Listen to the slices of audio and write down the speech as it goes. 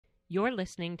You're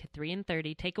listening to 3 and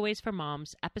 30 Takeaways for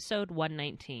Moms, episode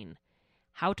 119.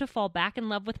 How to fall back in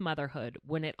love with motherhood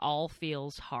when it all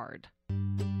feels hard.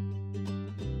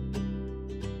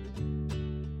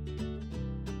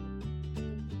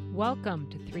 Welcome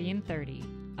to 3 and 30,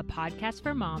 a podcast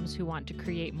for moms who want to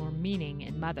create more meaning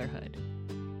in motherhood.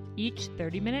 Each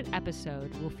 30-minute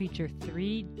episode will feature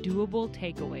 3 doable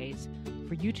takeaways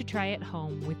for you to try at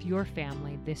home with your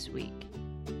family this week.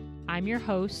 I'm your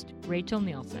host, Rachel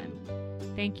Nielsen.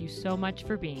 Thank you so much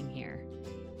for being here.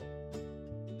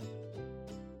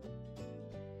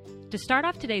 To start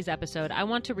off today's episode, I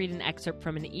want to read an excerpt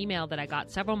from an email that I got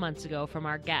several months ago from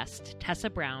our guest, Tessa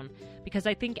Brown, because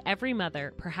I think every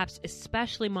mother, perhaps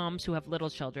especially moms who have little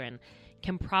children,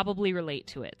 can probably relate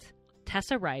to it.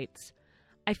 Tessa writes,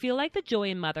 I feel like the joy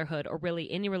in motherhood, or really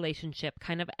any relationship,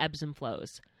 kind of ebbs and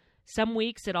flows. Some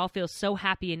weeks it all feels so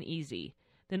happy and easy.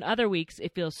 Then other weeks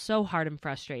it feels so hard and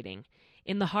frustrating.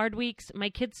 In the hard weeks, my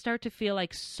kids start to feel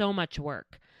like so much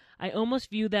work. I almost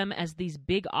view them as these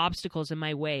big obstacles in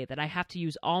my way that I have to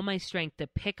use all my strength to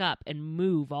pick up and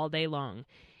move all day long.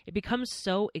 It becomes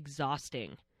so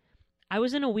exhausting. I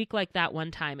was in a week like that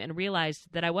one time and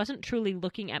realized that I wasn't truly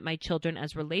looking at my children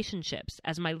as relationships,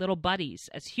 as my little buddies,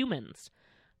 as humans.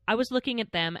 I was looking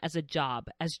at them as a job,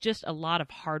 as just a lot of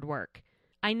hard work.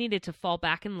 I needed to fall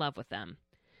back in love with them.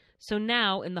 So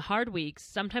now, in the hard weeks,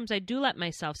 sometimes I do let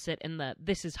myself sit in the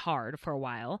this is hard for a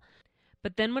while.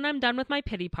 But then when I'm done with my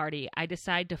pity party, I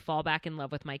decide to fall back in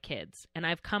love with my kids. And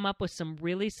I've come up with some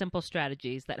really simple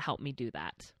strategies that help me do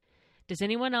that. Does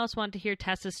anyone else want to hear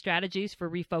Tessa's strategies for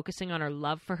refocusing on her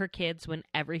love for her kids when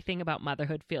everything about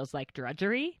motherhood feels like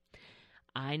drudgery?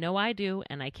 I know I do,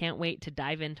 and I can't wait to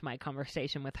dive into my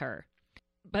conversation with her.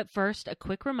 But first, a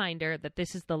quick reminder that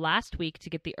this is the last week to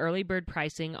get the early bird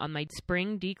pricing on my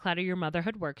spring Declutter Your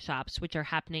Motherhood workshops, which are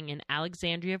happening in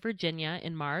Alexandria, Virginia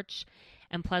in March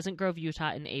and Pleasant Grove,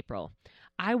 Utah in April.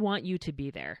 I want you to be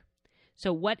there.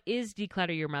 So what is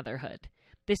Declutter Your Motherhood?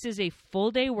 This is a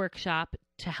full-day workshop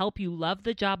to help you love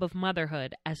the job of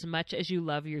motherhood as much as you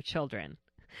love your children.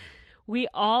 We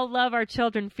all love our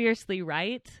children fiercely,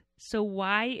 right? So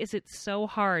why is it so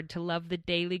hard to love the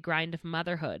daily grind of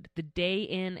motherhood, the day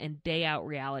in and day out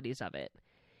realities of it?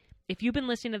 If you've been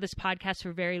listening to this podcast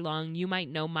for very long, you might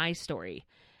know my story.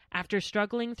 After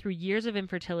struggling through years of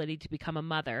infertility to become a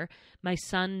mother, my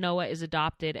son Noah is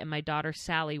adopted and my daughter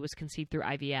Sally was conceived through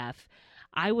IVF.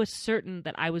 I was certain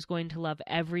that I was going to love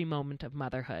every moment of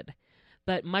motherhood.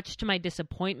 But much to my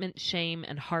disappointment, shame,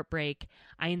 and heartbreak,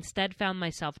 I instead found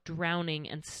myself drowning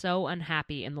and so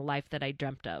unhappy in the life that I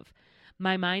dreamt of.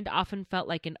 My mind often felt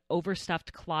like an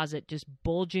overstuffed closet just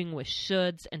bulging with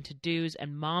shoulds and to-dos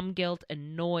and mom guilt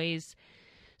and noise.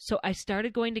 So I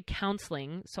started going to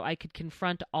counseling so I could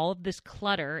confront all of this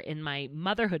clutter in my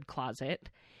motherhood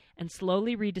closet and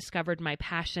slowly rediscovered my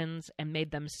passions and made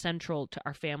them central to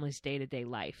our family's day-to-day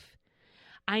life.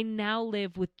 I now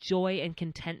live with joy and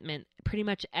contentment pretty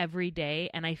much every day,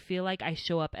 and I feel like I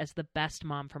show up as the best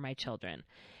mom for my children.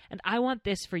 And I want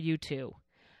this for you too.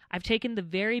 I've taken the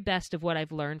very best of what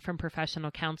I've learned from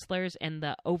professional counselors and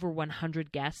the over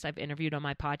 100 guests I've interviewed on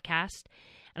my podcast,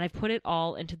 and I've put it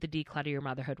all into the Declutter Your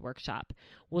Motherhood workshop.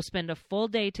 We'll spend a full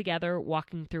day together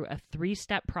walking through a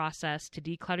 3-step process to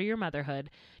declutter your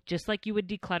motherhood, just like you would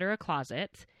declutter a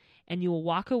closet. And you will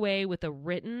walk away with a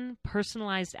written,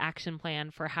 personalized action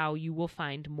plan for how you will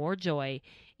find more joy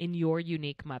in your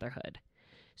unique motherhood.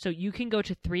 So you can go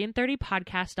to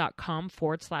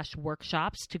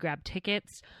 3and30podcast.com/workshops to grab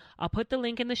tickets. I'll put the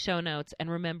link in the show notes. And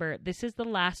remember, this is the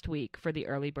last week for the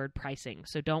early bird pricing,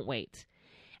 so don't wait.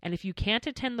 And if you can't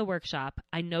attend the workshop,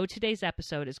 I know today's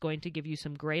episode is going to give you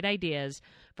some great ideas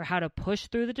for how to push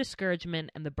through the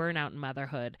discouragement and the burnout in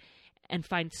motherhood and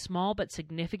find small but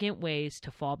significant ways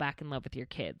to fall back in love with your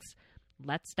kids.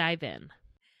 Let's dive in.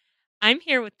 I'm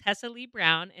here with Tessa Lee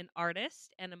Brown, an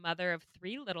artist and a mother of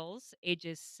 3 littles,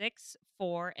 ages 6,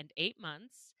 4, and 8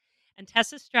 months. And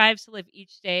Tessa strives to live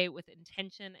each day with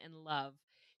intention and love.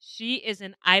 She is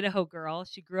an Idaho girl.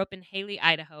 She grew up in Haley,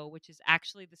 Idaho, which is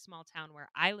actually the small town where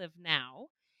I live now.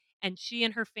 And she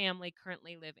and her family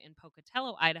currently live in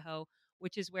Pocatello, Idaho,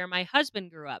 which is where my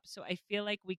husband grew up. So I feel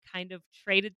like we kind of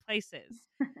traded places.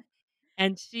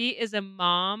 And she is a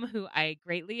mom who I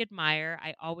greatly admire.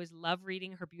 I always love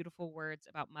reading her beautiful words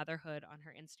about motherhood on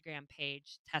her Instagram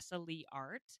page, Tessa Lee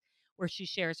Art, where she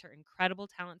shares her incredible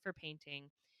talent for painting.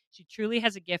 She truly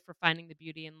has a gift for finding the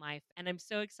beauty in life. And I'm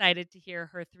so excited to hear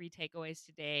her 3 takeaways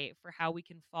today for how we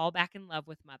can fall back in love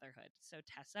with motherhood. So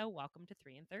Tessa, welcome to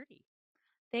 3 and 30.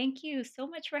 Thank you so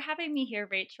much for having me here,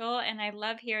 Rachel. And I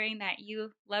love hearing that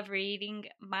you love reading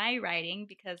my writing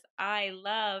because I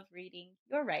love reading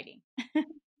your writing.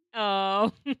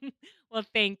 Oh, well,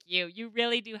 thank you. You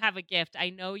really do have a gift. I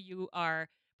know you are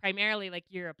primarily like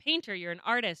you're a painter, you're an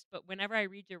artist, but whenever I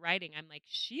read your writing, I'm like,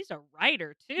 she's a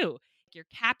writer too. Your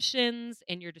captions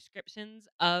and your descriptions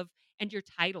of and your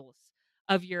titles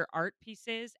of your art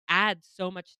pieces add so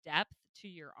much depth to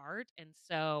your art. And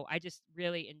so I just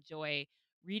really enjoy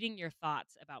reading your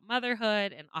thoughts about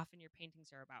motherhood, and often your paintings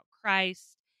are about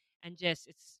Christ, and just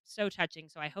it's so touching.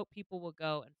 So I hope people will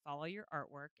go and follow your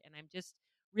artwork, and I'm just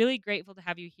really grateful to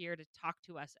have you here to talk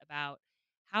to us about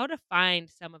how to find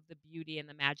some of the beauty and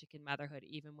the magic in motherhood,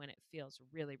 even when it feels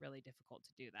really, really difficult to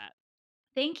do that.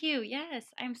 Thank you. Yes,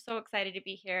 I'm so excited to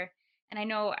be here. And I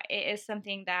know it is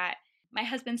something that my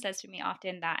husband says to me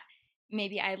often that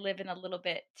maybe I live in a little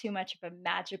bit too much of a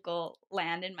magical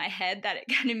land in my head, that it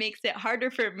kind of makes it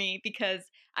harder for me because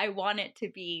I want it to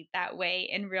be that way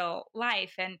in real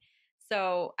life. And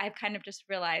so I've kind of just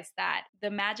realized that the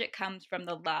magic comes from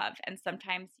the love. And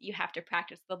sometimes you have to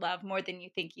practice the love more than you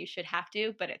think you should have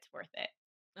to, but it's worth it.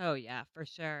 Oh, yeah, for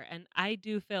sure. And I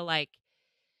do feel like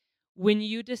when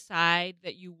you decide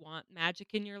that you want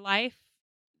magic in your life,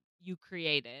 you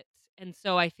create it. And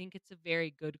so I think it's a very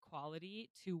good quality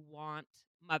to want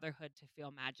motherhood to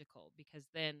feel magical, because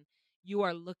then you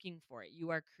are looking for it, you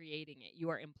are creating it, you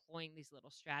are employing these little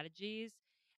strategies.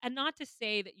 And not to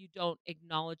say that you don't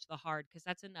acknowledge the hard, because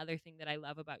that's another thing that I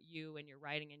love about you and your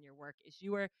writing and your work is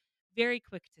you are very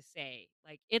quick to say,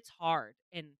 like, it's hard,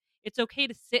 and it's okay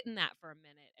to sit in that for a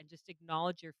minute and just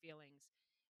acknowledge your feelings.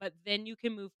 But then you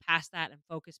can move past that and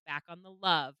focus back on the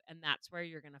love, and that's where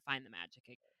you're going to find the magic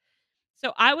again.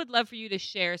 So I would love for you to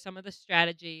share some of the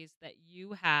strategies that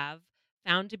you have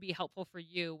found to be helpful for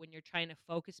you when you're trying to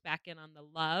focus back in on the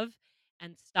love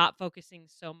and stop focusing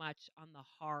so much on the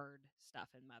hard stuff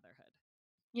in motherhood.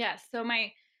 Yes. So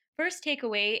my first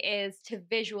takeaway is to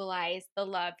visualize the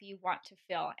love you want to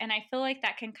feel. And I feel like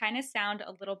that can kind of sound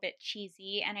a little bit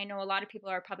cheesy. And I know a lot of people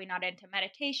are probably not into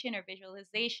meditation or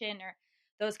visualization or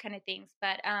those kind of things.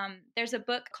 But there's a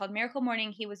book called Miracle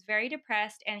Morning. He was very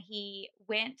depressed and he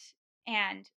went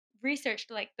and researched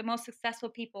like the most successful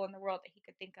people in the world that he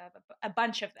could think of, a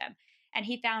bunch of them. And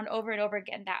he found over and over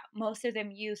again that most of them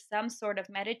use some sort of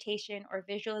meditation or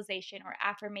visualization or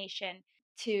affirmation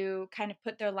to kind of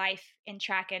put their life in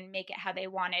track and make it how they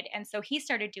wanted. And so he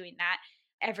started doing that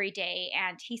every day.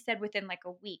 And he said within like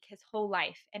a week, his whole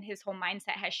life and his whole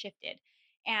mindset has shifted.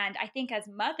 And I think as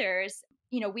mothers,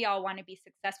 we all want to be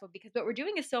successful because what we're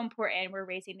doing is so important. We're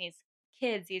raising these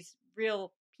kids, these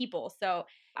real people. So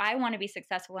I want to be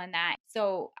successful in that.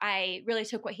 So I really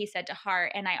took what he said to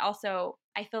heart. And I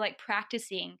feel like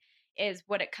practicing is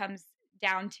what it comes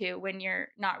down to when you're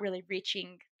not really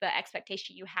reaching the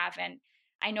expectation you have. And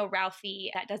I know Ralphie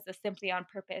that does the Simply on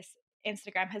Purpose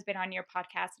Instagram has been on your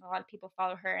podcast and a lot of people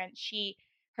follow her, and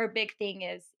her big thing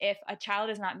is if a child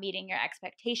is not meeting your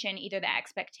expectation, either the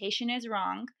expectation is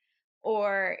wrong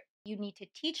or you need to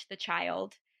teach the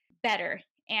child better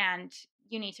and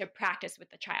you need to practice with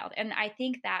the child. And I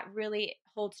think that really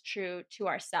holds true to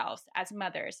ourselves as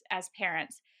mothers, as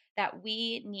parents, that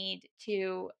we need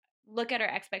to look at our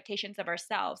expectations of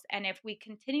ourselves. And if we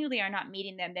continually are not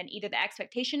meeting them, then either the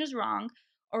expectation is wrong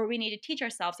or we need to teach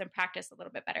ourselves and practice a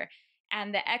little bit better.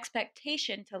 And the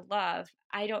expectation to love,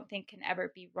 I don't think can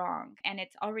ever be wrong. And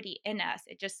it's already in us.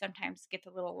 It just sometimes gets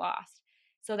a little lost.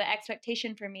 So the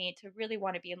expectation for me to really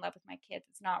want to be in love with my kids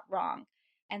is not wrong.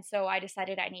 And so I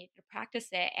decided I needed to practice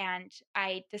it. And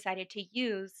I decided to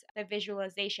use the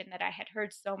visualization that I had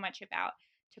heard so much about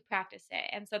to practice it.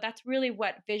 And so that's really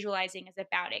what visualizing is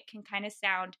about. It can kind of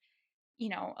sound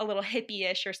a little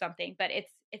hippie-ish or something, but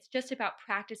it's just about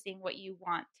practicing what you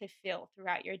want to feel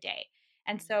throughout your day.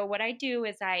 And so what I do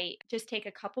is I just take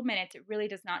a couple minutes. It really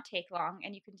does not take long,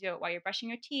 and you can do it while you're brushing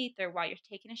your teeth or while you're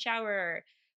taking a shower or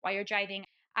while you're driving.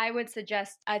 I would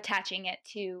suggest attaching it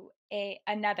to a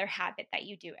another habit that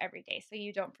you do every day so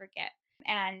you don't forget.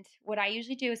 And what I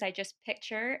usually do is I just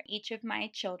picture each of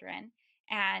my children,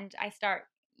 and I start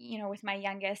with my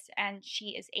youngest, and she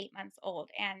is 8 months old,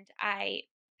 and I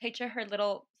picture her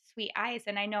little sweet eyes.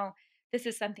 And I know this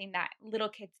is something that little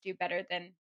kids do better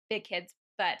than big kids,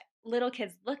 but little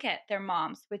kids look at their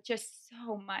moms with just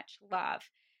so much love.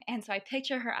 And so I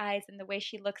picture her eyes and the way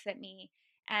she looks at me.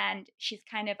 And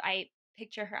I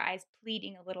picture her eyes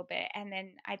pleading a little bit. And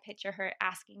then I picture her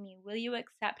asking me, will you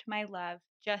accept my love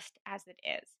just as it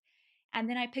is? And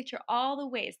then I picture all the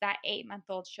ways that 8 month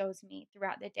old shows me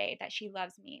throughout the day that she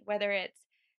loves me, whether it's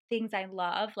things I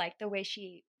love, like the way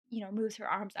she moves her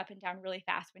arms up and down really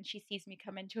fast when she sees me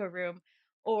come into a room,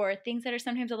 or things that are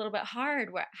sometimes a little bit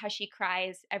hard, how she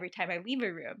cries every time I leave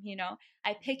a room,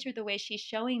 I picture the way she's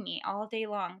showing me all day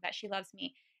long that she loves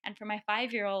me. And for my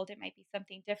 5-year-old, it might be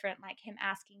something different, like him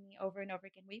asking me over and over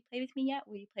again, will you play with me yet?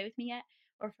 Will you play with me yet?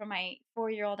 Or for my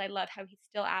 4-year-old, I love how he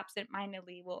still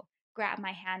absent-mindedly will grab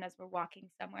my hand as we're walking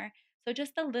somewhere. So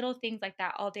just the little things like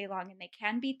that all day long. And they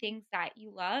can be things that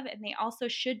you love, and they also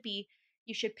should be,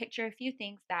 you should picture a few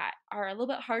things that are a little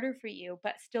bit harder for you,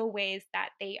 but still ways that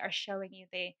they are showing you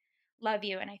they love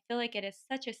you. And I feel like it is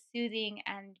such a soothing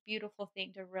and beautiful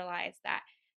thing to realize that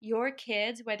your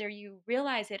kids, whether you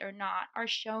realize it or not, are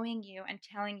showing you and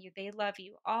telling you they love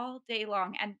you all day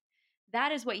long. And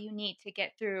that is what you need to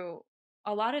get through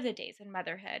a lot of the days in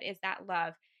motherhood, is that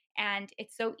love. And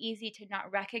it's so easy to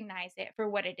not recognize it for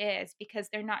what it is, because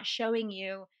they're not showing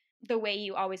you the way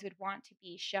you always would want to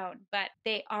be shown, but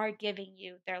they are giving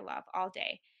you their love all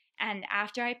day. And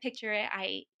after I picture it,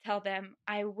 I tell them,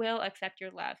 I will accept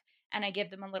your love. And I give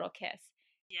them a little kiss.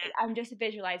 Yeah. I'm just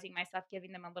visualizing myself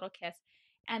giving them a little kiss.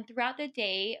 And throughout the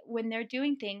day, when they're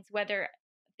doing things, whether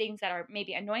things that are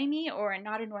maybe annoying me or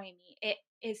not annoying me, it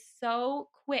is so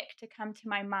quick to come to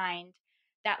my mind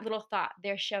that little thought,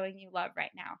 they're showing you love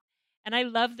right now. And I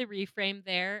love the reframe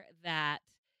there, that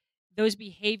those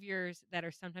behaviors that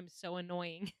are sometimes so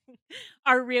annoying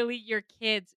are really your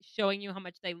kids showing you how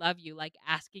much they love you, like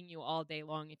asking you all day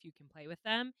long if you can play with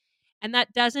them. And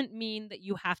that doesn't mean that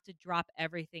you have to drop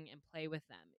everything and play with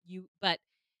them. But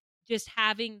just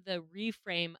having the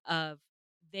reframe of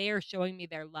they are showing me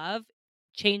their love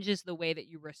changes the way that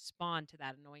you respond to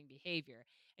that annoying behavior.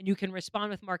 And you can respond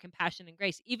with more compassion and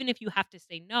grace. Even if you have to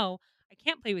say, no, I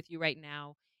can't play with you right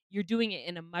now, you're doing it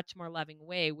in a much more loving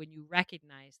way when you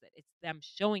recognize that it's them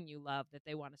showing you love, that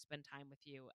they want to spend time with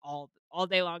you all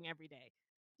day long, every day.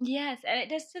 Yes, and it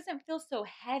just doesn't feel so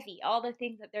heavy, all the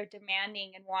things that they're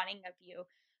demanding and wanting of you,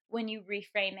 when you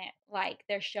reframe it like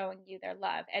they're showing you their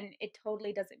love. And it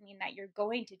totally doesn't mean that you're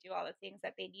going to do all the things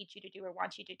that they need you to do or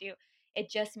want you to do. It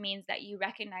just means that you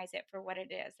recognize it for what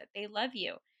it is, that they love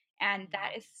you. And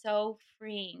that is so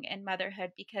freeing in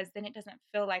motherhood, because then it doesn't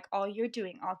feel like all you're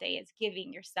doing all day is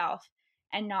giving yourself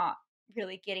and not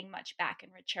really getting much back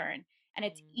in return. And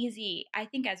it's Mm. easy, I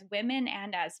think, as women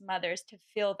and as mothers to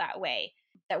feel that way,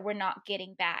 that we're not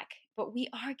getting back. But we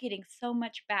are getting so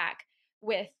much back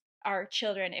with our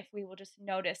children if we will just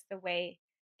notice the way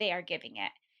they are giving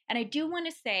it. And I do want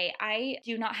to say, I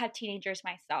do not have teenagers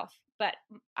myself, but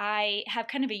I have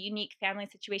kind of a unique family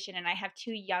situation. And I have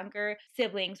two younger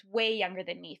siblings, way younger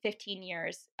than me, 15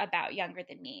 years about younger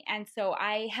than me. And so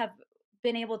I have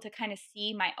been able to kind of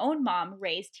see my own mom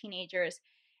raise teenagers.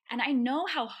 And I know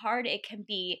how hard it can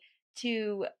be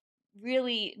to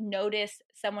really notice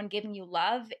someone giving you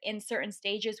love in certain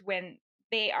stages when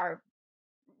they are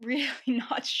really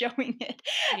not showing it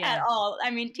at Yeah. all.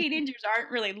 I mean, teenagers aren't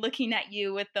really looking at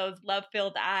you with those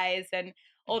love-filled eyes, and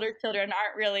older children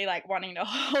aren't really like wanting to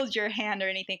hold your hand or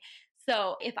anything.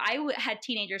 So if I had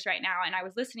teenagers right now and I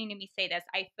was listening to me say this,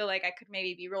 I feel like I could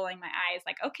maybe be rolling my eyes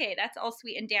like, okay, that's all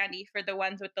sweet and dandy for the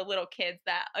ones with the little kids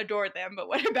that adore them. But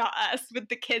what about us with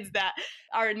the kids that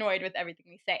are annoyed with everything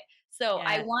we say? So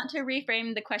I Yes. want to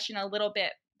reframe the question a little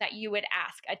bit, that you would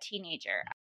ask a teenager.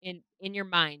 In your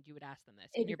mind, you would ask them this,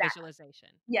 in your Exactly. visualization.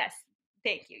 Yes.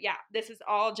 Thank you. Yeah. This is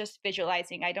all just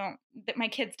visualizing. I don't, that my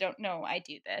kids don't know I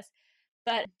do this,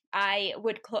 but I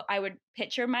would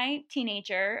picture my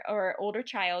teenager or older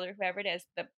child or whoever it is,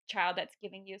 the child that's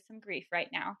giving you some grief right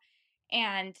now.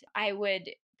 And I would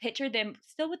picture them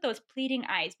still with those pleading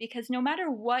eyes, because no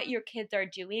matter what your kids are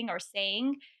doing or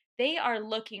saying, they are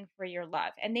looking for your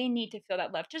love and they need to feel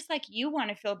that love just like you want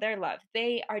to feel their love.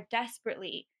 They are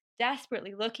desperately,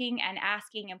 desperately looking and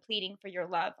asking and pleading for your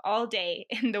love all day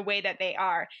in the way that they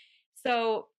are.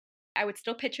 So I would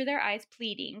still picture their eyes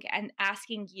pleading and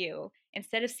asking you,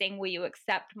 instead of saying, will you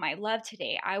accept my love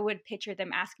today? I would picture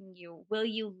them asking you, will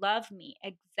you love me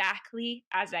exactly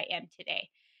as I am today?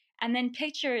 And then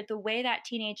picture the way that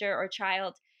teenager or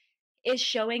child is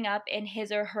showing up in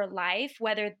his or her life,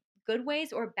 whether good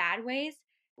ways or bad ways.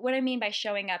 What I mean by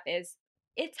showing up is,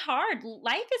 it's hard.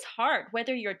 Life is hard,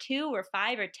 whether you're 2 or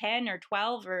 5 or 10 or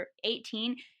 12 or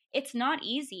 18. It's not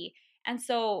easy. And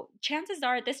so chances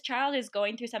are this child is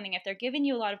going through something. If they're giving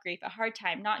you a lot of grief, a hard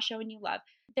time, not showing you love,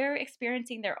 they're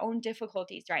experiencing their own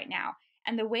difficulties right now.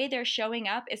 And the way they're showing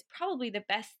up is probably the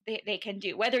best they can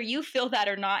do. Whether you feel that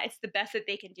or not, it's the best that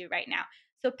they can do right now.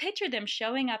 So picture them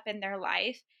showing up in their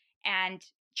life and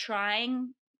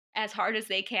trying as hard as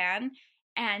they can,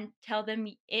 and tell them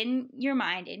in your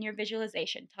mind, in your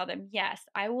visualization, tell them, yes,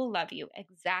 I will love you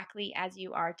exactly as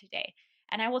you are today.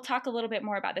 And I will talk a little bit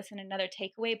more about this in another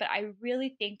takeaway, but I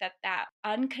really think that that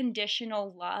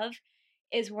unconditional love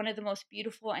is one of the most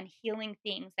beautiful and healing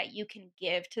things that you can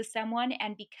give to someone.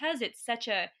 And because it's such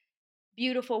a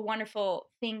beautiful, wonderful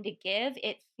thing to give,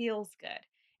 it feels good.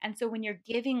 And so when you're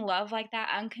giving love like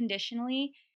that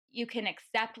unconditionally, you can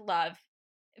accept love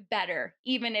better,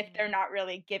 even if they're Mm. not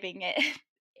really giving it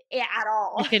at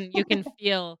all.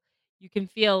 You can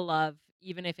feel love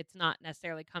even if it's not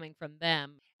necessarily coming from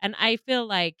them. And I feel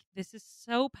like this is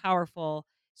so powerful.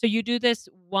 So you do this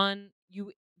one,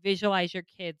 you visualize your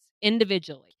kids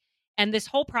individually. And this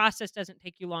whole process doesn't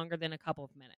take you longer than a couple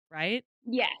of minutes, right?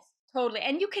 Yes, totally.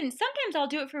 And you can sometimes I'll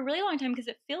do it for a really long time because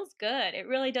it feels good. It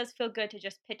really does feel good to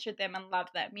just picture them and love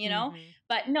them, you know? Mhm.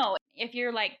 But no, if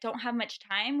you're like don't have much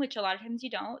time, which a lot of times you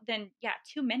don't, then yeah,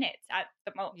 2 minutes at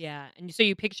the most. Yeah, and so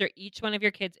you picture each one of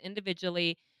your kids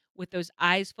individually with those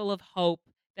eyes full of hope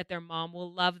that their mom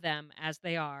will love them as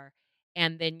they are,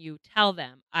 and then you tell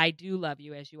them, "I do love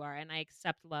you as you are, and I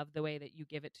accept love the way that you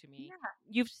give it to me." Yeah.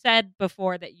 You've said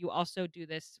before that you also do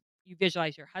this, you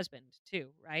visualize your husband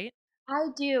too, right? I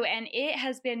do, and it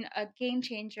has been a game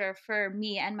changer for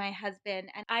me and my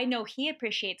husband, and I know he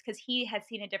appreciates because he has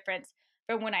seen a difference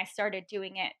from when I started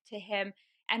doing it to him.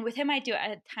 And with him, I do it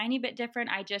a tiny bit different.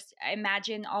 I just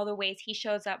imagine all the ways he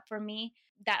shows up for me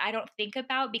that I don't think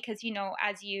about because,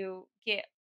 as you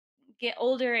get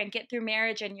older and get through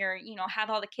marriage and you're have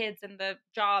all the kids and the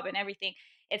job and everything,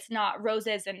 it's not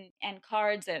roses and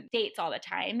cards and dates all the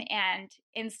time, and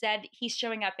instead he's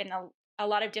showing up in a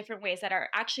lot of different ways that are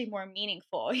actually more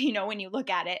meaningful when you look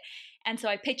at it. And so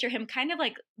I picture him kind of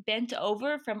like bent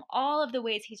over from all of the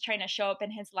ways he's trying to show up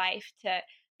in his life to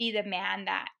be the man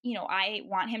that I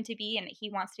want him to be and that he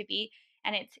wants to be.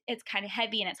 And it's kind of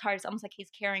heavy and it's hard. It's almost like he's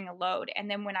carrying a load. And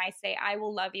then when I say I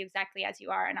will love you exactly as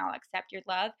you are and I'll accept your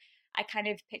love, I kind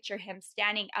of picture him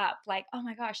standing up like, "Oh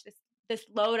my gosh, this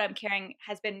load I'm carrying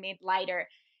has been made lighter."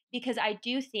 Because I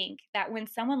do think that when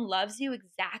someone loves you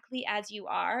exactly as you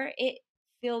are, it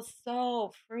feels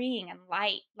so freeing and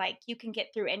light. Like you can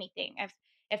get through anything.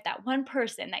 If that one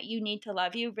person that you need to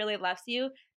love you really loves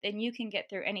you, then you can get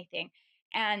through anything.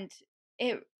 And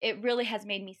it really has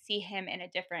made me see him in a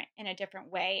different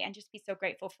way and just be so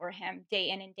grateful for him day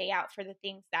in and day out for the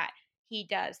things that he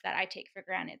does that I take for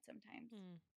granted sometimes.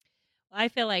 Hmm. I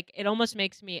feel like it almost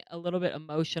makes me a little bit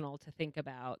emotional to think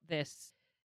about this,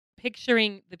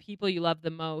 picturing the people you love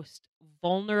the most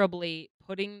vulnerably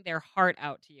putting their heart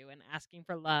out to you and asking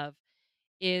for love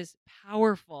is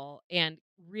powerful and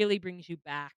really brings you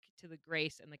back to the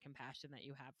grace and the compassion that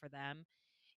you have for them.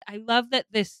 I love that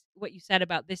this, what you said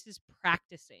about this is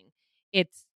practicing.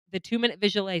 It's the 2-minute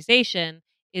visualization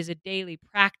is a daily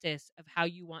practice of how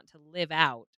you want to live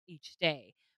out each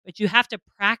day. But you have to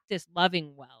practice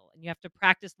loving well and you have to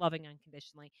practice loving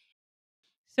unconditionally.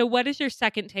 So, what is your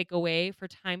second takeaway for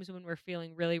times when we're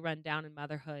feeling really run down in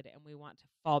motherhood and we want to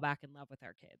fall back in love with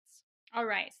our kids? All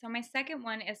right. So my second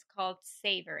one is called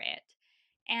Savor It.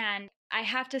 And I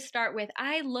have to start with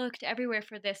I looked everywhere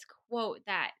for this quote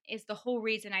that is the whole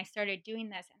reason I started doing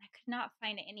this and I could not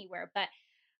find it anywhere, but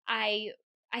I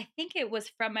I think it was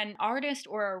from an artist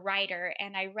or a writer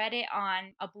and I read it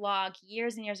on a blog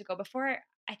years and years ago before.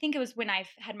 I think it was when I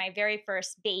had my very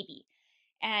first baby.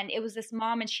 And it was this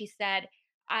mom and she said,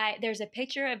 there's a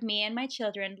picture of me and my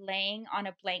children laying on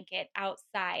a blanket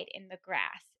outside in the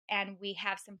grass and we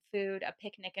have some food, a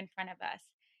picnic in front of us.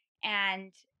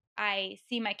 And I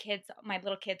see my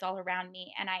little kids all around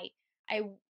me, and I,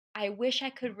 I wish I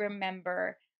could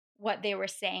remember what they were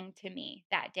saying to me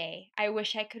that day. I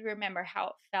wish I could remember how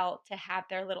it felt to have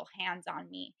their little hands on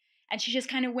me. And she just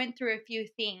kind of went through a few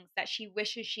things that she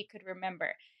wishes she could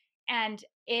remember. And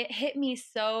it hit me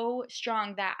so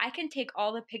strong that I can take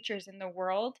all the pictures in the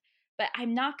world, but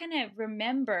I'm not going to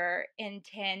remember in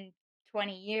 10,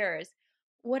 20 years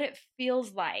what it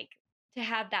feels like to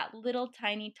have that little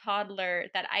tiny toddler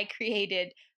that I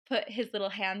created put his little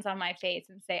hands on my face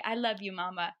and say, "I love you,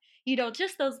 mama."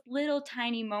 Just those little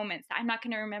tiny moments. I'm not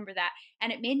going to remember that.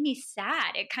 And it made me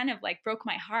sad. It kind of like broke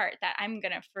my heart that I'm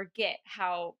going to forget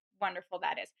how wonderful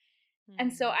that is.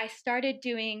 And so Mhm. I started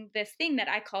doing this thing that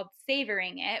I called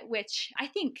savoring it, which I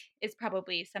think is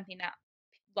probably something that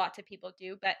lots of people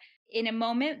do. But in a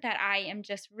moment that I am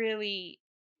just really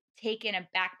taken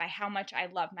aback by how much I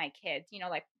love my kids.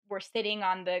 Like we're sitting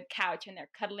on the couch and they're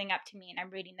cuddling up to me and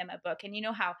I'm reading them a book. And you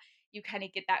know how you kind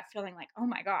of get that feeling like, oh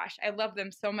my gosh, I love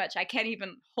them so much. I can't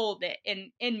even hold it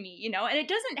in me. And it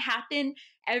doesn't happen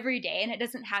every day and it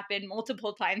doesn't happen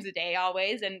multiple times a day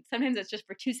always. And sometimes it's just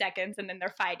for 2 seconds and then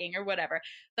they're fighting or whatever.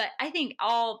 But I think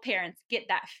all parents get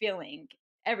that feeling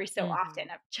every so often.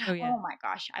 Mhm. Oh, yeah. Oh my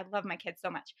gosh, I love my kids so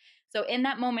much. So in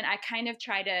that moment, I kind of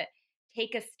try to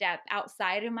take a step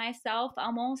outside of myself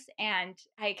almost. And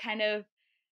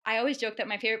I always joke that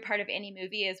my favorite part of any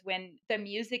movie is when the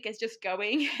music is just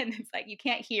going and it's like you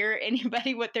can't hear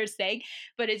anybody what they're saying,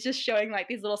 but it's just showing like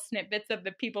these little snippets of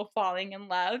the people falling in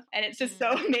love. And it's just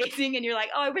so Mm. amazing. And you're like,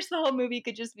 oh, I wish the whole movie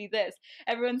could just be this.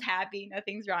 Everyone's happy,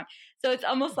 nothing's wrong. So it's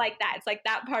almost like that. It's like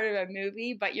that part of a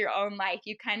movie, but your own life.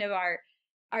 You kind of are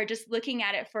just looking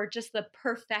at it for just the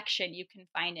perfection you can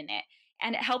find in it.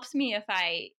 And it helps me if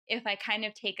I kind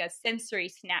of take a sensory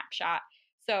snapshot.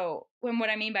 So, what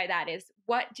I mean by that is,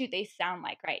 what do they sound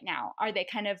like right now? Are they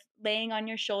kind of laying on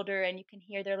your shoulder and you can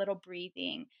hear their little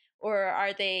breathing? Or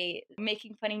are they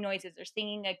making funny noises or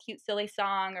singing a cute, silly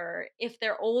song? Or if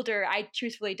they're older, I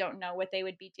truthfully don't know what they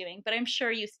would be doing, but I'm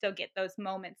sure you still get those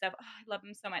moments of, oh, I love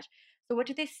them so much. So, what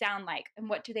do they sound like? And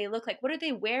what do they look like? What are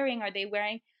they wearing? Are they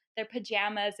wearing their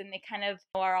pajamas and they kind of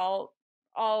are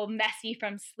all messy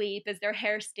from sleep? Is their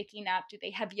hair sticking up? Do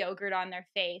they have yogurt on their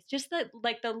face? Just the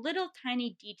little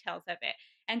tiny details of it,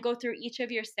 and go through each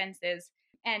of your senses.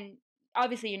 And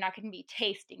obviously you're not going to be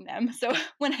tasting them. So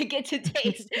when I get to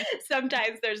taste,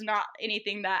 sometimes there's not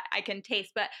anything that I can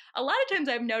taste, but a lot of times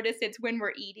I've noticed it's when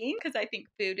we're eating, because I think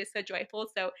food is so joyful.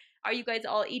 So are you guys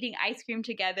all eating ice cream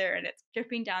together and it's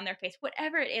dripping down their face?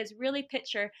 Whatever it is, really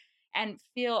picture and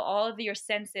feel all of your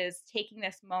senses taking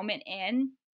this moment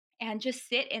in and just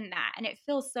sit in that. And it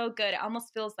feels so good. It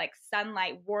almost feels like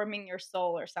sunlight warming your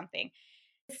soul or something.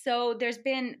 So there's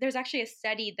actually a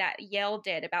study that Yale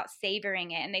did about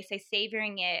savoring it, and they say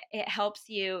savoring it helps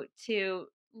you to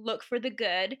look for the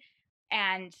good,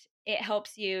 and it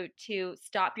helps you to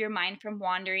stop your mind from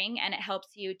wandering, and it helps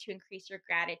you to increase your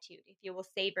gratitude if you will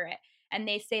savor it. And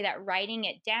they say that writing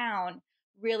it down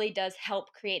really does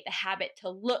help create the habit to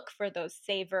look for those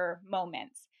savor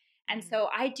moments. And Mm. so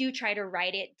I do try to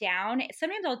write it down.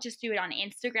 Sometimes I'll just do it on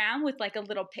Instagram with like a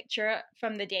little picture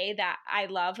from the day that I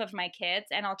love of my kids.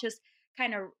 And I'll just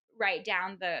kind of write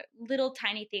down the little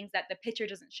tiny things that the picture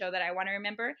doesn't show that I want to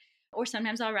remember. Or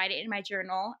sometimes I'll write it in my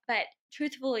journal. But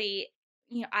truthfully,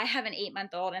 I have an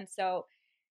 8-month-old. And so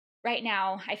right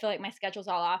now I feel like my schedule's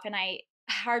all off and I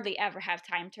hardly ever have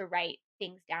time to write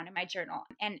things down in my journal.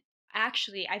 And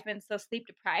actually, I've been so sleep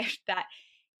deprived that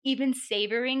even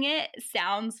savoring it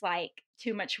sounds like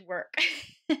too much work.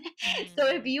 So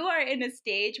if Mm. you are in a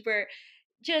stage where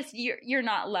just you're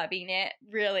not loving it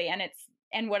really,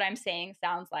 and what I'm saying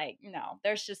sounds like no,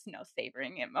 there's just no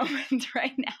savoring it moment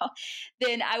right now,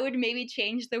 then I would maybe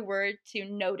change the word to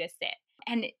notice it.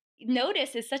 And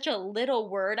notice is such a little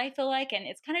word, I feel like, and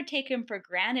it's kind of taken for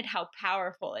granted how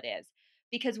powerful it is.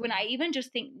 Because when I even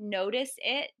just think notice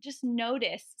it, just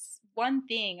notice one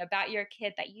thing about your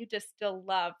kid that you just still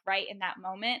love right in that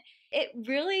moment, it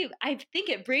really, I think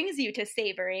it brings you to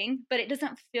savoring, but it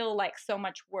doesn't feel like so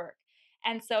much work.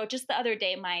 And so just the other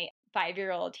day, my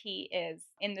 5-year-old, he is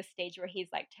in the stage where he's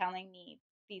like telling me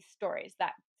these stories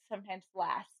that sometimes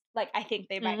last, like I think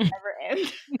they might Mm. never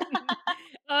end.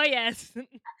 Oh, yes.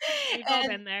 We've all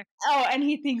And been there. and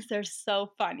he thinks they're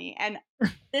so funny. And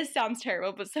this sounds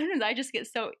terrible, but sometimes I just get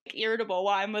so irritable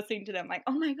while I'm listening to them. Like,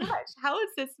 oh my gosh, how is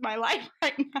this my life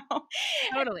right now?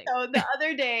 And Totally. so the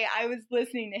other day I was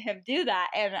listening to him do that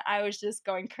and I was just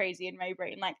going crazy in my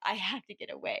brain. Like, I had to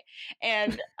get away.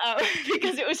 And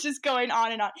because it was just going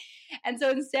on and on. And so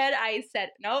instead I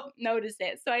said, nope, notice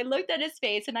it. So I looked at his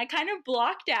face and I kind of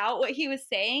blocked out what he was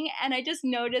saying. And I just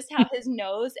noticed how his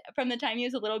nose, from the time he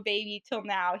was a little baby till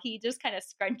now, he just kind of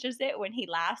scrunches it when he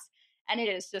laughs. And it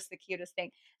is just the cutest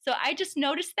thing. So I just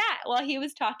noticed that while he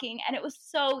was talking, and it was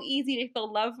so easy to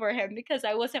feel love for him because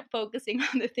I wasn't focusing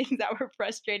on the things that were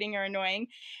frustrating or annoying.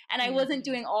 And I wasn't Mhm.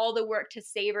 doing all the work to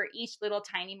savor each little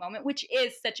tiny moment, which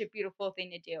is such a beautiful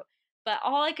thing to do. But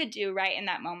all I could do right in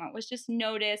that moment was just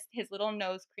notice his little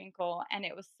nose crinkle, and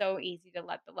it was so easy to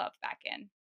let the love back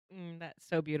in. That's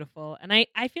so beautiful. And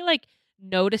I feel like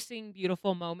noticing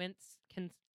beautiful moments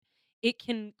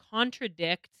can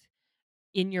contradict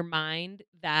in your mind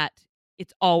that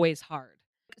it's always hard.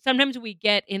 Sometimes we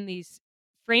get in these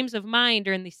frames of mind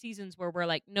or in these seasons where we're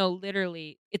like, no,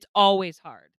 literally, it's always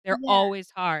hard. They're Yeah.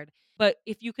 always hard. But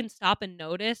if you can stop and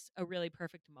notice a really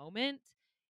perfect moment,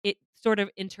 it sort of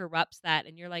interrupts that.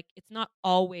 And you're like, it's not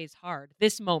always hard.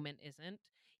 This moment isn't.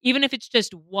 Even if it's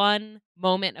just one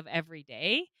moment of every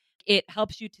day, it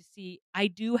helps you to see I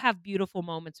do have beautiful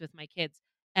moments with my kids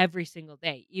every single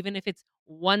day, even if it's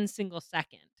one single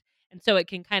second. And so it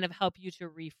can kind of help you to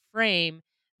reframe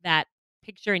that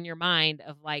picture in your mind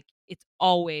of like, it's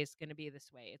always going to be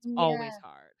this way. It's always Yeah.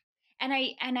 hard. And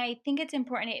I think it's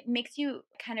important. It makes you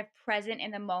kind of present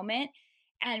in the moment.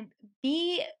 and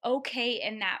be okay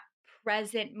in that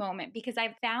present moment, because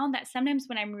I've found that sometimes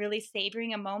when I'm really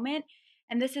savoring a moment,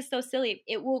 and this is so silly,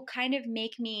 it will kind of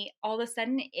make me, all of a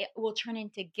sudden it will turn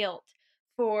into guilt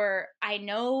for, I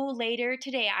know later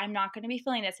today I'm not going to be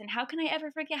feeling this, and how can I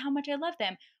ever forget how much I love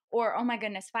them? Or, oh my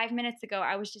goodness, 5 minutes ago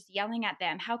I was just yelling at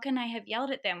them, how can I have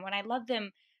yelled at them when I love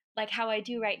them like how I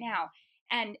do right now?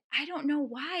 And I don't know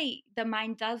why the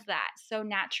mind does that so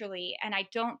naturally. And I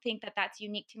don't think that that's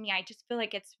unique to me. I just feel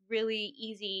like it's really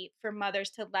easy for mothers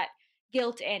to let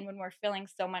guilt in when we're feeling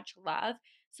so much love.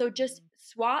 So just Mhm.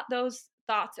 swat those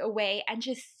thoughts away and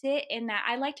just sit in that.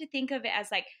 I like to think of it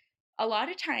as like, a lot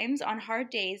of times on hard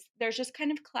days, there's just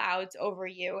kind of clouds over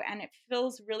you, and it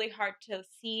feels really hard to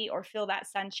see or feel that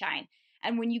sunshine.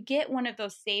 And when you get one of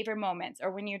those savor moments, or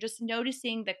when you're just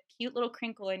noticing the cute little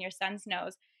crinkle in your son's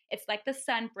nose, it's like the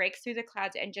sun breaks through the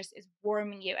clouds and just is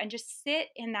warming you. And just sit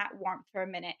in that warmth for a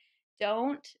minute.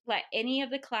 Don't let any of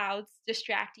the clouds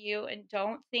distract you, and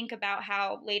don't think about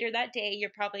how later that day you're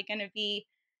probably going to be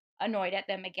annoyed at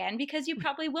them again, because you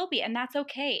probably will be. And that's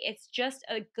okay. It's just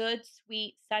a good,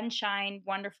 sweet, sunshine,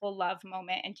 wonderful love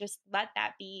moment. And just let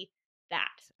that be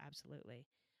that. Absolutely.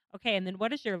 Okay, and then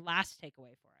what is your last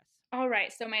takeaway for us? All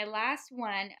right. So my last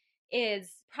one is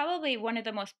probably one of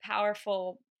the most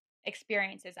powerful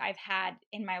experiences I've had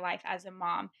in my life as a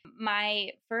mom. My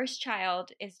first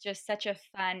child is just such a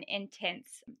fun,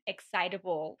 intense,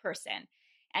 excitable person.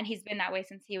 And he's been that way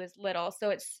since he was little.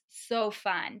 So it's so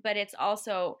fun, but it's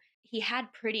also, he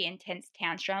had pretty intense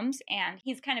tantrums, and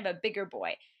he's kind of a bigger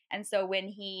boy. And so when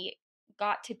he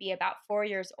got to be about 4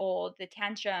 years old, the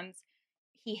tantrums,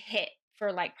 he hit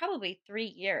for like probably 3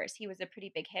 years. He was a pretty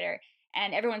big hitter.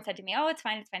 And everyone said to me, "Oh, it's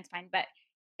fine, it's fine, it's fine." But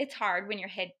it's hard when your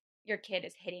kid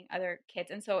is hitting other kids.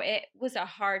 And so it was a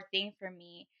hard thing for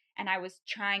me. And I was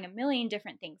trying a million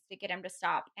different things to get him to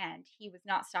stop, and he was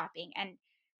not stopping. And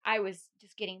I was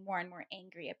just getting more and more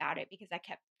angry about it, because I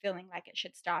kept feeling like it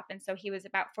should stop. And so he was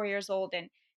about 4 years old, and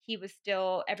he was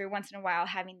still every once in a while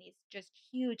having these just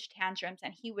huge tantrums,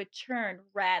 and he would turn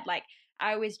red. Like,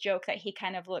 I always joke that he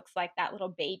kind of looks like that little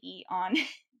baby on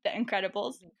The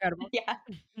Incredibles. Incredible. Yeah.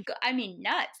 I mean,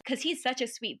 nuts, because he's such a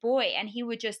sweet boy, and he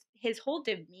would just, his whole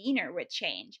demeanor would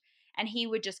change, and he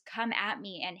would just come at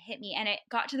me and hit me. And it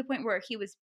got to the point where he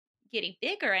was getting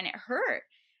bigger, and it hurt.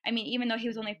 I mean, even though he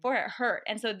was only 4, it hurt.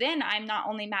 And so then I'm not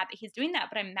only mad that he's doing that,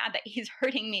 but I'm mad that he's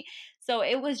hurting me. So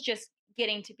it was just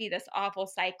getting to be this awful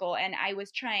cycle. And I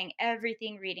was trying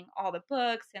everything, reading all the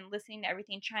books and listening to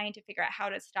everything, trying to figure out how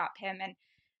to stop him. And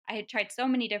I had tried so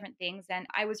many different things. And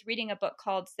I was reading a book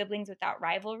called Siblings Without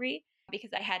Rivalry,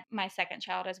 because I had my second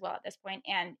child as well at this point.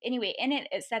 And anyway, in it,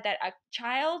 it said that a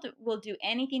child will do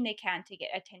anything they can to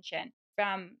get attention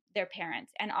from their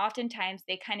parents. And oftentimes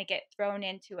they kind of get thrown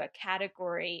into a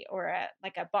category, or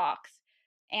like a box,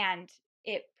 and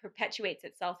it perpetuates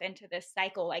itself into this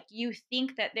cycle. Like, you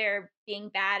think that they're being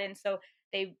bad, and so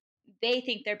they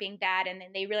think they're being bad, and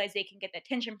then they realize they can get the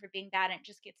attention for being bad, and it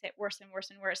just gets it worse and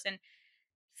worse and worse. And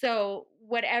so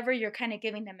whatever you're kind of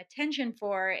giving them attention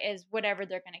for is whatever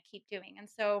they're going to keep doing. And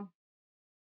so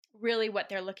really what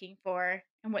they're looking for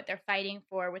and what they're fighting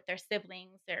for with their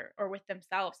siblings, or with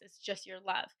themselves, is just your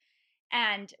love.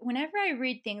 And whenever I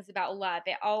read things about love,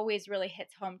 it always really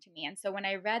hits home to me. And so when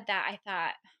I read that, I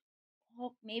thought,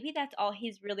 well, maybe that's all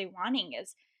he's really wanting,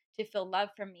 is to feel love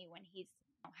from me when he's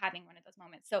having one of those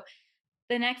moments. So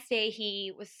the next day,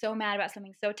 he was so mad about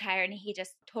something, so tired, and he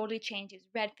just totally changed. He was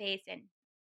red faced, and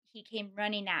he came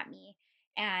running at me,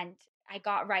 and I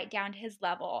got right down to his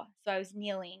level. So I was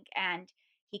kneeling, and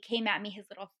he came at me. His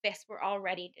little fists were all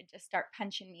ready to just start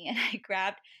punching me. And I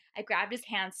grabbed his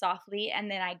hand softly, and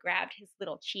then I grabbed his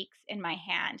little cheeks in my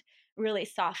hand really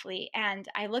softly. And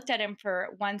I looked at him for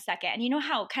 1 second. And you know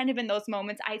how kind of in those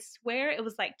moments, I swear it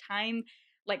was like time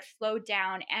like slowed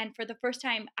down. And for the first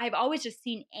time, I've always just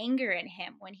seen anger in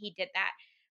him when he did that.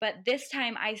 But this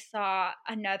time I saw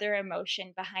another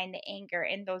emotion behind the anger,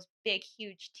 in those big,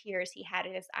 huge tears he had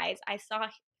in his eyes. I saw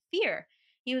fear.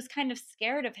 He was kind of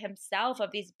scared of himself,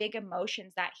 of these big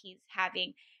emotions that he's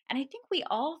having. And I think we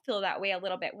all feel that way a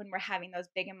little bit when we're having those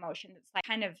big emotions. It's like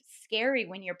kind of scary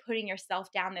when you're putting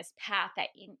yourself down this path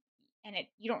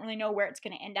you don't really know where it's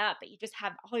going to end up, but you just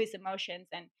have all these emotions.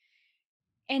 And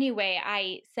anyway,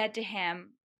 I said to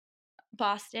him,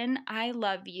 Boston, I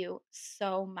love you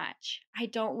so much. I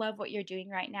don't love what you're doing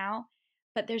right now,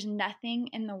 but there's nothing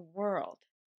in the world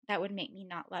that would make me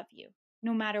not love you.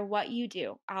 No matter what you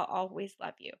do, I'll always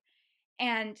love you.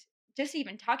 And just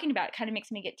even talking about it kind of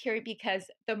makes me get teary, because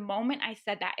the moment I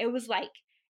said that, it was like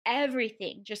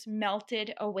everything just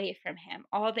melted away from him,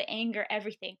 all the anger,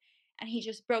 everything. And he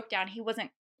just broke down. He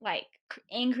wasn't like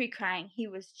angry crying. He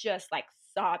was just like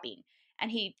sobbing, and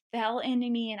he fell into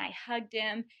me and I hugged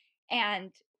him.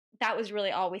 And that was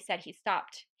really all we said. He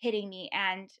stopped hitting me.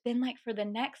 And then, like, for the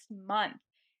next month,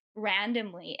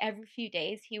 randomly, every few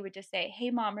days, he would just say,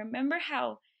 "Hey, mom, remember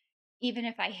how even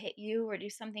if I hit you or do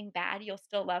something bad, you'll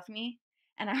still love me?"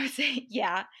 And I would say,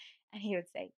 "Yeah." And he would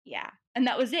say, "Yeah." And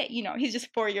that was it. He's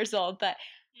just 4 years old. But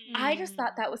I just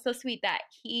thought Mm. that was so sweet that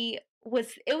it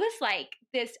was like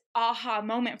this aha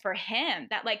moment for him,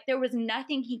 that like there was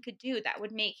nothing he could do that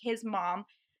would make his mom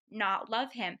not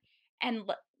love him.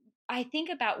 And I think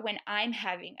about when I'm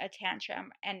having a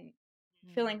tantrum and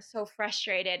Mm. feeling so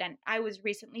frustrated. And I was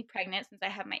recently pregnant, since I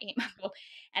have my 8 month old,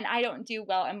 and I don't do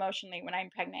well emotionally when I'm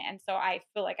pregnant. And so I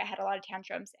feel like I had a lot of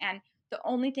tantrums. And the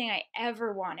only thing I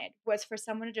ever wanted was for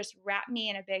someone to just wrap me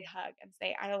in a big hug and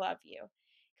say, "I love you."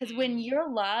 Because when Mm. you're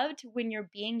loved, when you're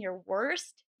being your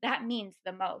worst, that means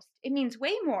the most. It means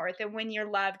way more than when you're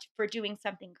loved for doing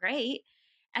something great.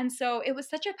 And so it was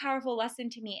such a powerful lesson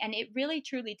to me. And it really,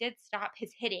 truly did stop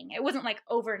his hitting. It wasn't like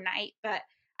overnight, but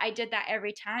I did that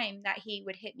every time that he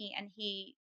would hit me, and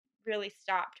he really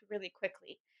stopped really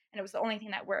quickly. And it was the only thing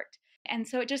that worked. And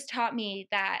so it just taught me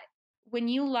that when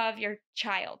you love your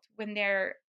child, when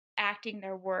they're acting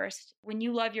their worst, when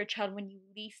you love your child, when you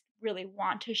least really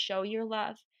want to show your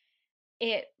love,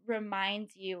 it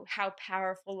reminds you how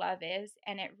powerful love is,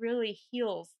 and it really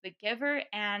heals the giver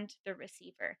and the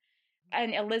receiver.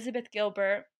 And Elizabeth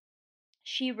Gilbert,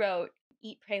 she wrote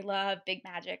Eat, Pray, Love, Big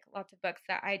Magic, lots of books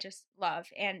that I just love.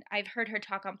 And I've heard her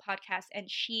talk on podcasts, and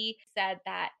she said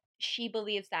that she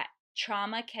believes that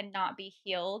trauma cannot be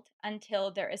healed until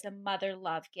there is a mother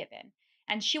love given.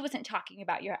 And she wasn't talking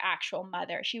about your actual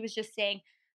mother. She was just saying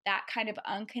that kind of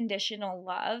unconditional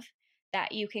love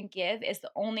that you can give is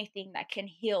the only thing that can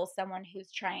heal someone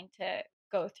who's trying to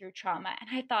go through trauma. And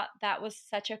I thought that was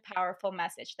such a powerful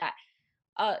message, that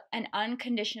an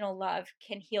unconditional love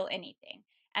can heal anything.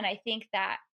 And I think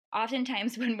that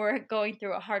oftentimes when we're going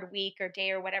through a hard week or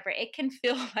day or whatever, it can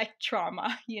feel like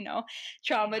trauma,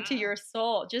 trauma to Yeah. your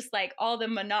soul, just like all the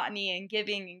monotony and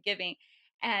giving and giving.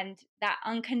 And that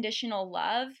unconditional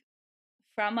love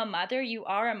from a mother, you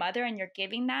are a mother and you're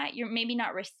giving that. You're maybe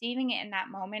not receiving it in that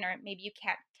moment, or maybe you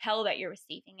can't tell that you're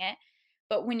receiving it.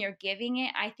 But when you're giving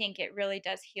it, I think it really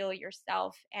does heal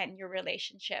yourself and your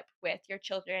relationship with your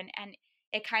children. And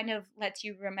it kind of lets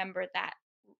you remember that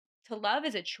to love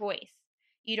is a choice.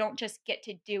 You don't just get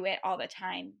to do it all the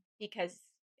time because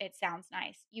it sounds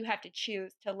nice. You have to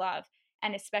choose to love,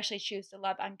 and especially choose to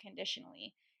love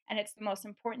unconditionally. And it's the most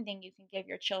important thing you can give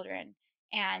your children.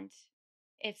 And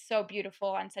it's so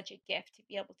beautiful and such a gift to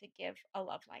be able to give a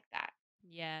love like that.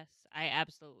 Yes, I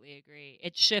absolutely agree.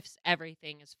 It shifts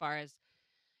everything as far as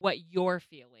what you're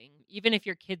feeling. Even if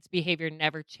your kid's behavior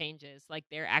never changes, like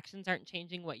their actions aren't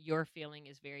changing, what you're feeling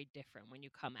is very different when you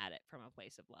come at it from a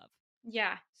place of love.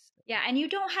 Yeah. So, Yeah. And you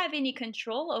don't have any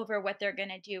control over what they're going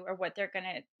to do or what they're going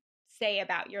to say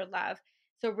about your love.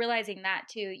 So realizing that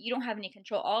too, you don't have any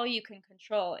control. All you can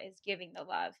control is giving the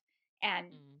love, and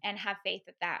mm, and have faith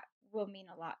that that will mean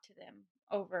a lot to them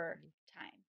over y-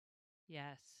 time.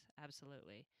 yes,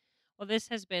 absolutely. Well, this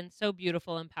has been so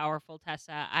beautiful and powerful,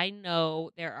 Tessa. I know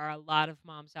there are a lot of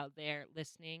moms out there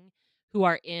listening who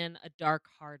are in a dark,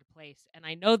 hard place. And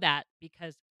I know that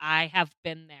because I have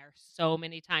been there so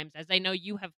many times, as I know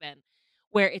you have been,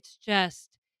 where it's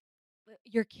just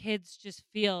your kids just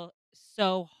feel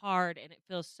so hard and it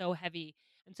feels so heavy.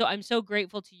 And so I'm so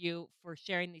grateful to you for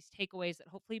sharing these takeaways that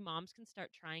hopefully moms can start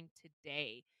trying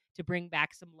today to bring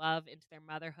back some love into their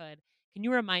motherhood. Can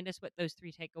you remind us what those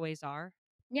three takeaways are?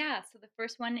 Yeah. So the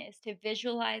first one is to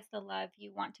visualize the love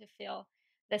you want to feel.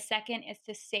 The second is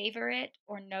to savor it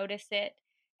or notice it.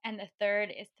 And the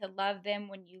third is to love them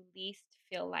when you least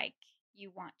feel like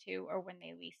you want to, or when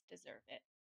they least deserve it.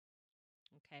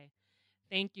 Okay.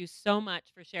 Thank you so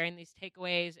much for sharing these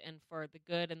takeaways and for the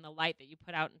good and the light that you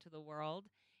put out into the world.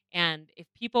 And if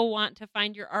people want to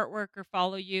find your artwork or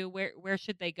follow you, where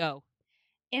should they go?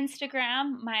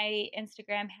 Instagram, my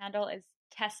Instagram handle is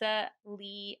Tessa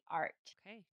Lee Art.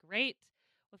 Okay, great.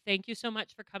 Well, thank you so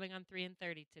much for coming on 3 and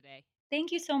 30 today.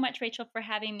 Thank you so much, Rachel, for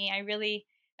having me. I really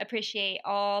appreciate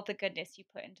all the goodness you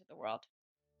put into the world.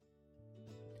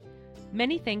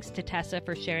 Many thanks to Tessa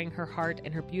for sharing her heart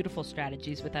and her beautiful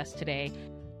strategies with us today.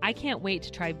 I can't wait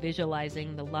to try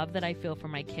visualizing the love that I feel for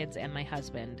my kids and my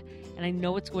husband, and I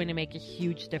know it's going to make a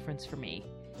huge difference for me.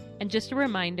 And just a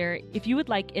reminder, if you would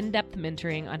like in-depth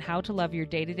mentoring on how to love your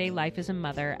day-to-day life as a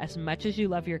mother as much as you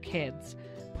love your kids,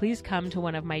 please come to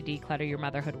one of my Declutter Your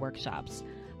Motherhood workshops.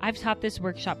 I've taught this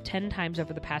workshop 10 times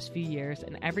over the past few years,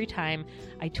 and every time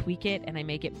I tweak it and I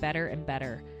make it better and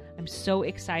better. I'm so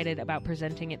excited about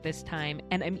presenting it this time,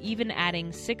 and I'm even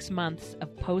adding 6 months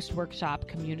of post-workshop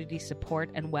community support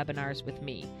and webinars with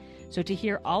me. So to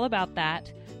hear all about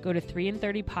that, go to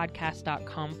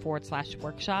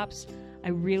 3in30podcast.com/workshops. I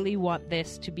really want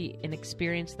this to be an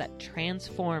experience that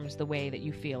transforms the way that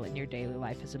you feel in your daily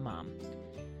life as a mom.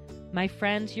 My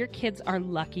friends, your kids are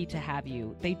lucky to have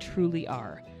you. They truly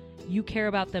are. You care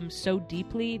about them so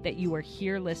deeply that you are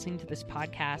here listening to this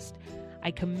podcast.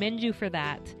 I commend you for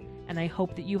that, and I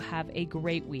hope that you have a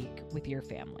great week with your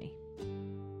family.